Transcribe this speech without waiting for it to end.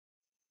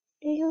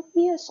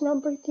AOPS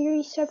number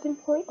theory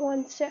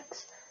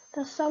 7.16.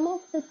 The sum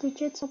of the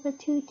digits of a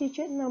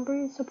two-digit number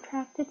is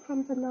subtracted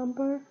from the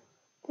number.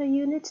 The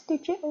units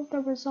digit of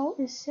the result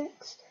is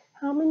 6.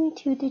 How many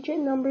two-digit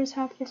numbers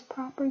have this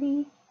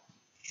property?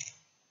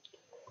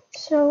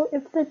 So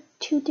if the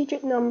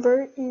two-digit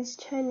number is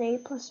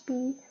 10a plus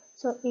b,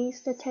 so a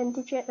is the 10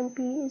 digit and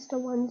b is the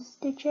 1's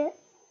digit,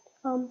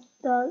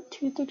 the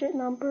two-digit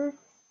number,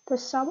 the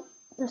sum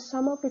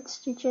of its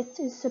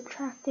digits is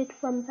subtracted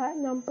from that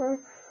number.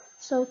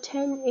 So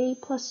 10a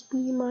plus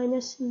b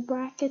minus in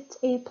brackets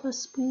a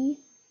plus b,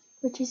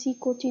 which is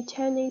equal to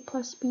 10a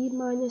plus b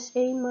minus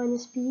a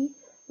minus b,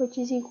 which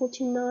is equal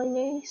to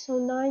 9a. So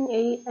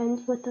 9a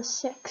ends with a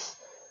 6.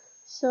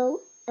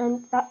 So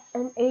and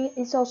a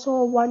is also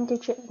a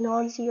one-digit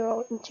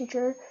non-zero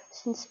integer,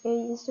 since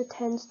a is the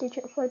tens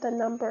digit for the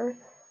number.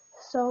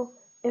 So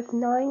if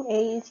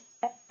 9a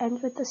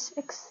ends with a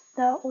 6,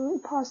 the only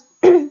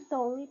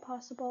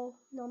possible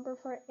number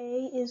for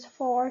a is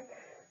 4.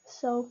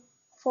 So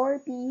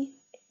 4b,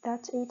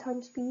 that's a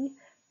times b.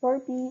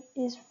 4b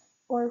is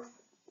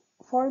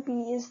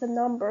the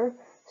number,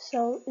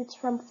 so it's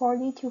from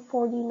 40 to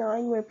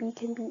 49, where b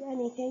can be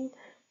anything.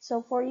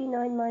 So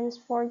 49 minus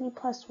 40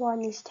 plus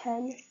 1 is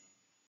 10.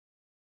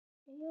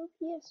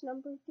 AOPS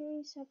number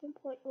theory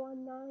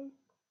 7.19.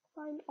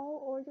 Find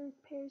all ordered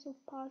pairs of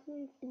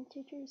positive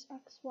integers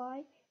x,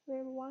 y,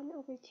 where 1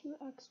 over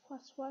 2x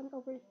plus 1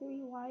 over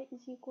 3y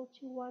is equal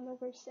to 1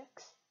 over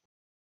 6.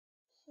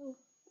 So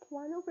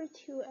 1 over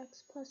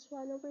 2x plus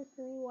 1 over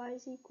 3y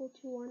is equal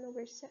to 1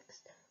 over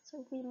 6.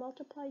 So if we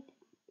multiplied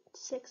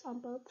 6 on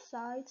both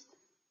sides,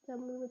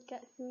 then we would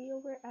get 3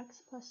 over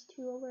x plus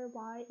 2 over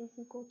y is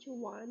equal to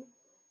 1.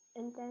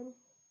 And then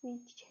we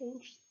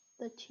change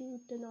the two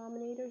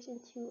denominators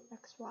into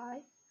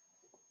xy.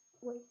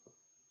 Wait,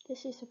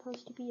 this is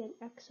supposed to be an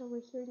x over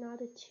here,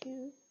 not a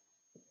 2.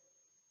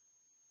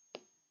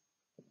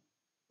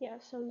 Yeah,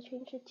 so we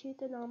change the two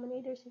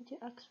denominators into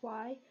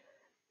xy.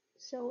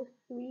 So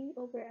 3y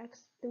over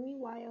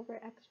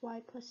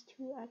xy plus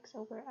 2x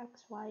over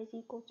xy is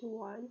equal to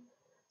 1.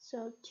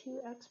 So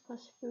 2x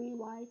plus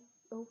 3y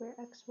over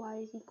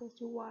xy is equal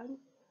to 1.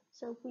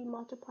 So if we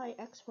multiply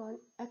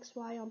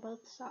xy on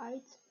both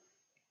sides,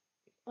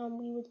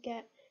 we would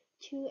get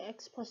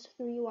 2x plus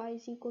 3y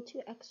is equal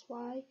to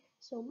xy.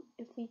 So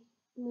if we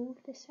move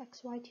this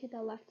xy to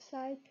the left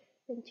side,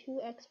 then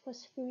 2x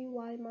plus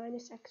 3y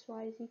minus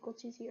xy is equal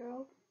to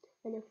 0.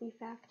 And if we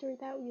factor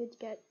that, we would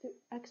get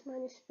x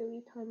minus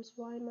 3 times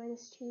y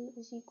minus 2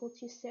 is equal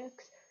to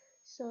 6.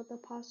 So the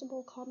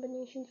possible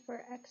combinations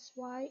for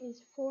xy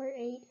is 4,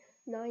 8,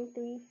 9,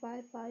 3,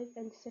 5, 5,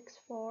 and 6,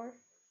 4.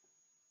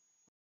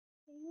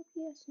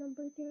 AOPS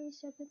number theory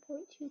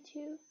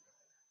 7.22.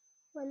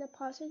 When a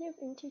positive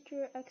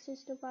integer x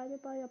is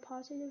divided by a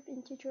positive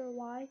integer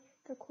y,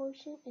 the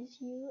quotient is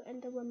u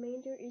and the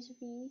remainder is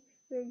v,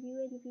 where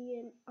u and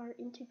v are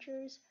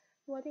integers.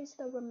 What is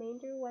the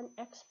remainder when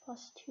x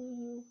plus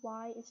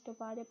 2uy is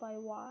divided by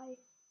y?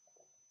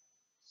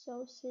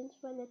 So since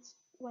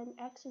when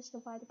x is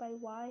divided by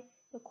y,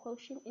 the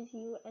quotient is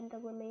u and the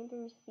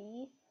remainder is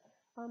v.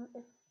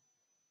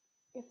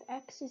 If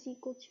x is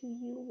equal to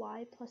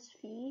uy plus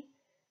v,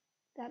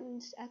 that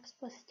means x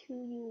plus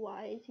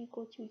 2uy is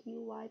equal to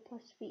uy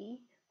plus v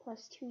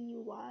plus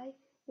 2uy,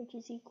 which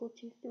is equal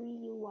to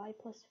 3uy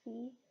plus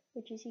v,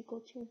 which is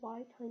equal to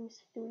y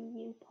times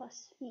 3u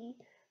plus v.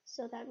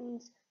 So that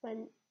means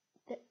when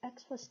the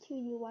x plus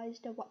 2uy is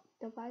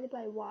divided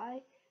by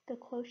y, the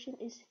quotient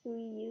is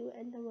 3u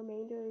and the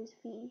remainder is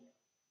v.